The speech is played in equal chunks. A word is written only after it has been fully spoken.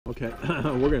Okay,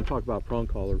 we're going to talk about prong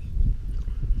collars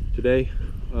today.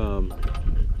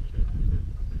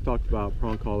 Talked about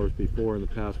prong collars before in the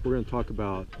past. We're going to talk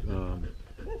about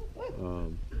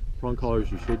prong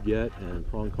collars you should get and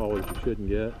prong collars you shouldn't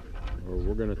get. Or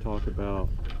we're going to talk about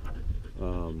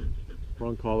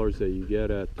prong collars that you get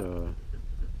at the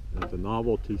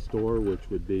novelty store, which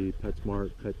would be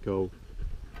PetSmart, Petco,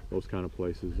 those kind of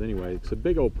places. Anyway, it's a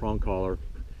big old prong collar,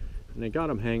 and they got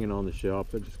them hanging on the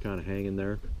shelf. They're just kind of hanging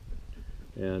there,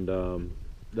 and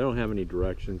they don't have any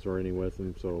directions or anything with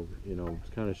them, so you know, it's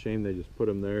kind of a shame they just put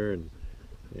them there, and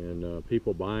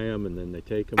people buy them and then they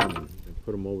take them and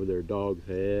put them over their dog's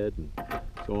head and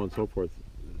so on and so forth.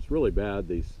 It's really bad,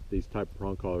 these type of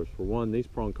prong collars. For one, these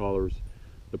prong collars,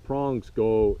 the prongs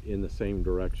go in the same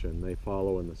direction. They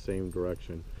follow in the same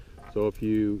direction. So if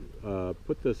you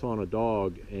put this on a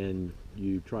dog and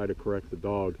you try to correct the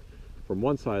dog from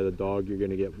one side of the dog, you're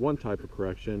going to get one type of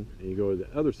correction, and you go to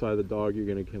the other side of the dog, you're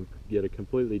going to get a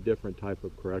completely different type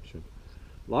of correction.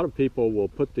 A lot of people will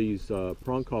put these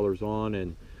prong collars on,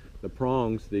 and the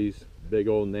prongs, these big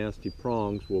old nasty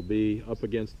prongs, will be up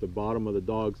against the bottom of the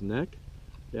dog's neck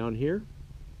down here.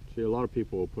 See, a lot of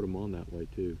people will put them on that way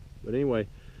too. But anyway,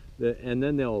 and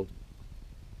then they'll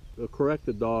correct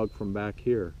the dog from back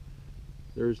here.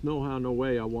 There's no how, no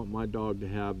way I want my dog to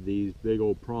have these big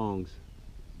old prongs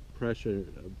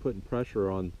putting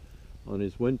pressure on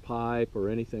his windpipe or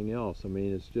anything else. I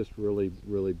mean, it's just really,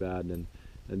 really bad, and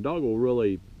dog will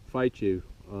really fight you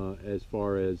as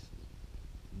far as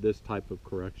this type of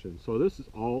correction. So this is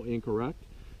all incorrect.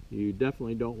 You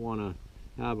definitely don't want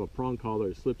to have a prong collar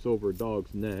that slips over a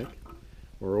dog's neck,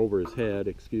 or over his head,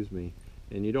 excuse me,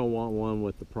 and you don't want one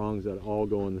with the prongs that all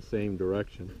go in the same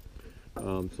direction.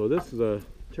 So this is a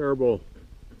terrible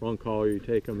prong collar. You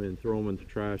take them and throw them in the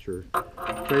trash, or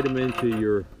trade them into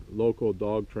your local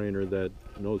dog trainer that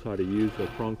knows how to use a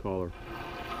prong collar.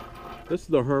 This is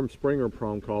the Herm Springer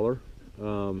prong collar.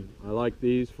 I like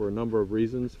these for a number of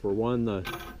reasons. For one, the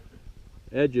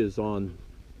edges on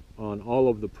all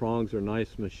of the prongs are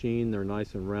nice machined. They're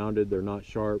nice and rounded. They're not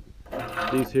sharp.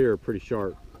 These here are pretty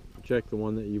sharp. Check the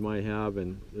one that you might have,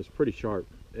 and there's pretty sharp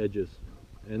edges.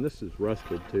 And this is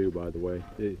rusted too, by the way.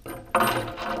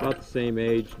 About the same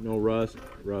age, no rust.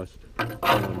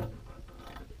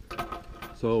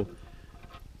 So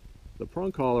the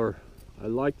prong collar, I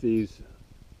like these.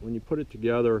 When you put it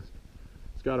together,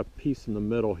 it's got a piece in the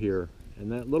middle here,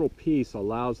 and that little piece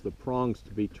allows the prongs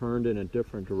to be turned in a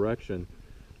different direction,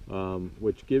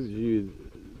 which gives you,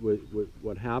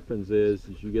 what happens is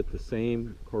you get the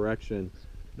same correction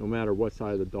no matter what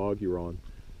side of the dog you're on.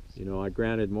 You know,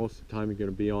 granted, most of the time you're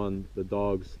going to be on the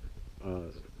dog's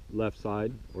left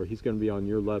side, or he's going to be on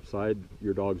your left side,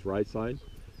 your dog's right side.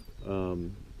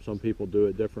 Some people do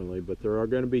it differently, but there are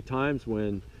going to be times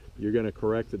when you're going to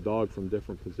correct the dog from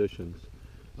different positions.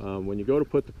 When you go to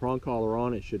put the prong collar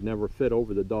on, it should never fit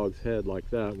over the dog's head like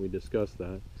that. We discussed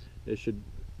that. You should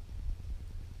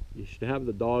have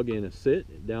the dog in a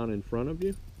sit down in front of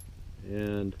you,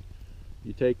 and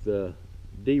you take the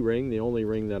D-ring, the only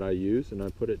ring that I use, and I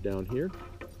put it down here.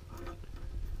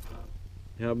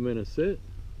 Have them in a sit,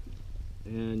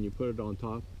 and you put it on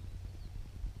top,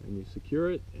 and you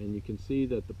secure it, and you can see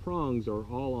that the prongs are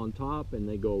all on top, and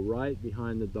they go right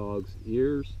behind the dog's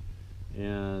ears,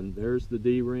 and there's the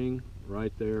D-ring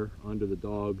right there under the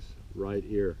dog's right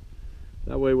ear.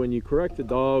 That way, when you correct the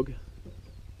dog,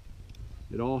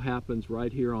 it all happens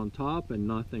right here on top and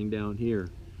nothing down here.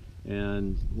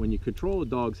 And when you control the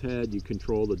dog's head, you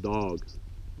control the dog.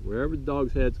 Wherever the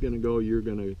dog's head's going to go,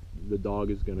 the dog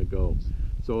is going to go.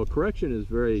 So a correction is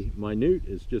very minute.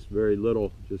 It's just very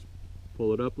little. Just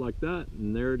pull it up like that,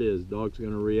 and there it is. Dog's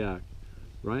going to react,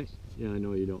 right? Yeah, I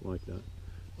know you don't like that.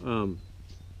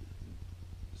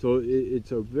 So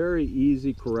it's a very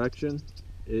easy correction.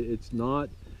 It's not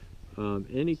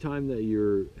anytime that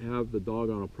you have the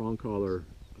dog on a prong collar,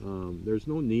 there's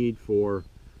no need for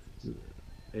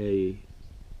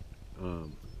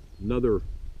another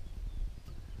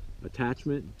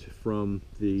attachment from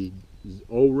the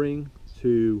O-ring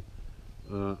to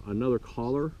another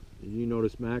collar. You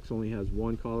notice Max only has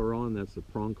one collar on. That's the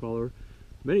prong collar.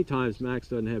 Many times Max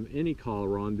doesn't have any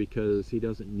collar on because he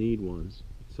doesn't need one.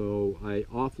 So I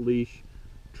off-leash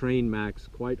train Max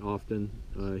quite often.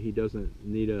 He doesn't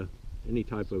need any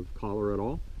type of collar at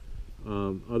all.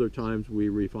 Other times we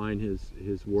refine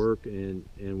his work, and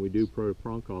we do put a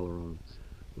prong collar on him.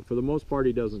 But for the most part,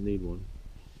 he doesn't need one.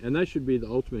 And that should be the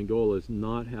ultimate goal, is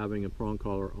not having a prong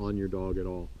collar on your dog at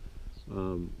all.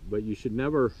 But you should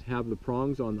never have the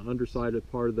prongs on the underside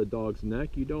of part of the dog's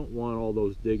neck. You don't want all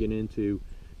those digging into,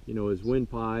 you know, his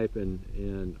windpipe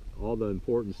and all the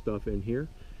important stuff in here.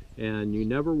 And you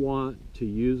never want to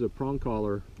use a prong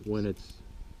collar when it's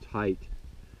tight,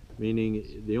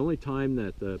 meaning the only time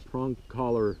that the prong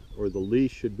collar or the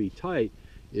leash should be tight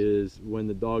is when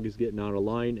the dog is getting out of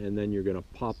line, and then you're going to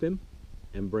pop him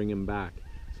and bring him back.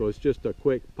 So it's just a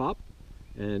quick pop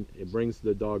and it brings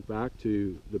the dog back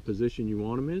to the position you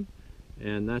want him in,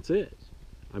 and that's it.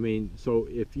 I mean, so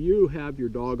if you have your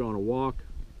dog on a walk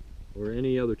or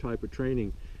any other type of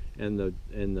training and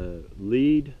the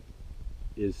lead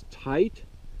is tight,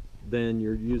 then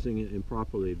you're using it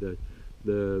improperly.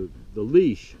 The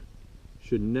leash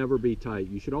should never be tight.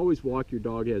 You should always walk your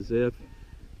dog as if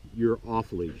you're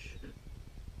off leash.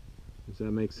 Does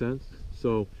that make sense?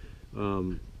 So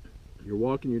you're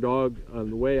walking your dog,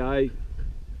 the way I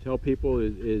tell people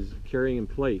is carrying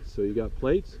plates. So you got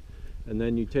plates, and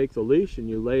then you take the leash and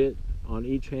you lay it on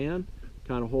each hand,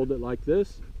 kind of hold it like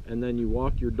this, and then you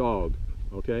walk your dog,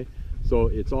 okay? So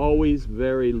it's always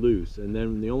very loose, and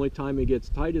then the only time it gets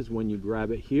tight is when you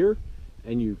grab it here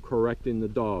and you correcting the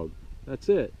dog. That's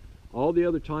it. All the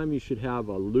other time you should have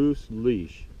a loose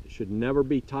leash. It should never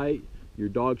be tight. Your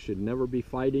dog should never be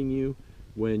fighting you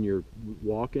when you're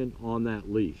walking on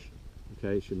that leash.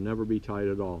 Okay, it should never be tight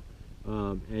at all.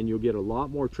 And you'll get a lot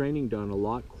more training done a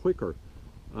lot quicker.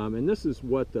 And this is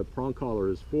what the prong collar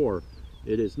is for.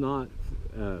 It is not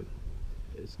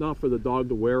it's not for the dog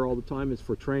to wear all the time. It's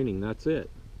for training. That's it.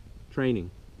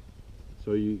 Training.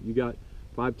 So you got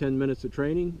 5-10 minutes of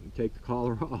training, you take the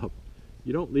collar off.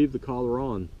 You don't leave the collar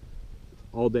on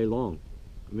all day long.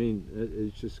 I mean,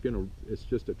 it's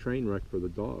just a train wreck for the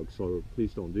dog, so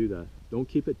please don't do that. Don't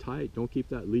keep it tight. Don't keep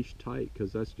that leash tight,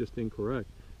 because that's just incorrect.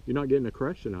 You're not getting a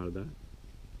correction out of that.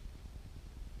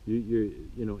 You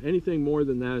know, anything more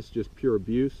than that is just pure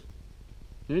abuse.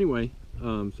 Anyway,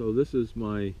 so this is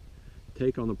my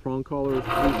take on the prong collars.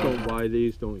 Please don't buy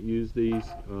these. Don't use these.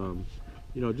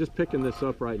 You know, just picking this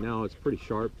up right now, it's pretty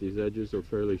sharp. These edges are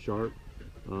fairly sharp.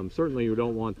 Certainly you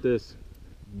don't want this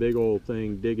big old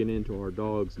thing digging into our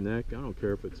dog's neck. I don't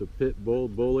care if it's a pit bull,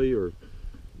 bully, or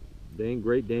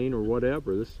Great Dane, or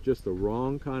whatever. This is just the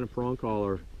wrong kind of prong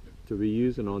collar to be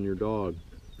using on your dog.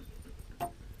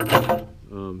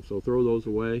 So throw those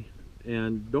away,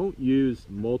 and don't use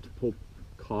multiple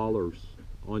collars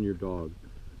on your dog.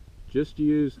 Just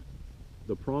use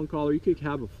the prong collar. You could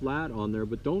have a flat on there,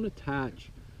 but don't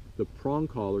attach the prong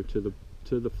collar to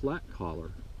the flat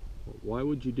collar. Why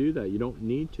would you do that? You don't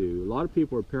need to. A lot of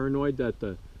people are paranoid that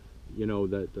the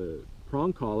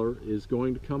prong collar is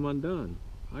going to come undone.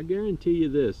 I guarantee you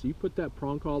this: you put that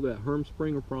prong collar, that Herm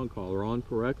Springer prong collar, on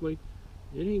correctly,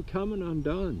 it ain't coming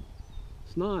undone.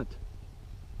 It's not.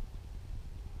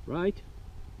 Right?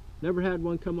 Never had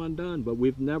one come undone, but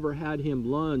we've never had him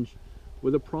lunge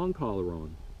with a prong collar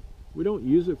on. We don't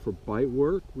use it for bite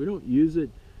work. We don't use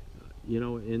it, you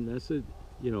know, and that's it.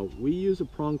 You know, we use a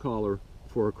prong collar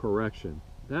for a correction.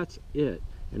 That's it.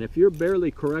 And if you're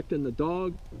barely correcting the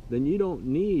dog, then you don't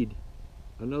need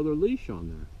another leash on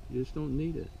there. You just don't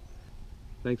need it.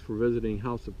 Thanks for visiting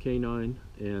House of K9,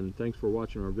 and thanks for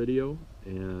watching our video,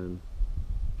 and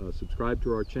subscribe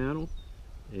to our channel,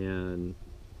 and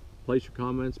place your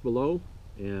comments below,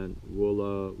 and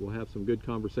we'll have some good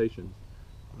conversations.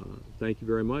 Thank you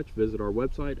very much. Visit our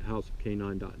website,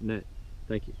 houseofk9.net.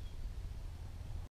 Thank you.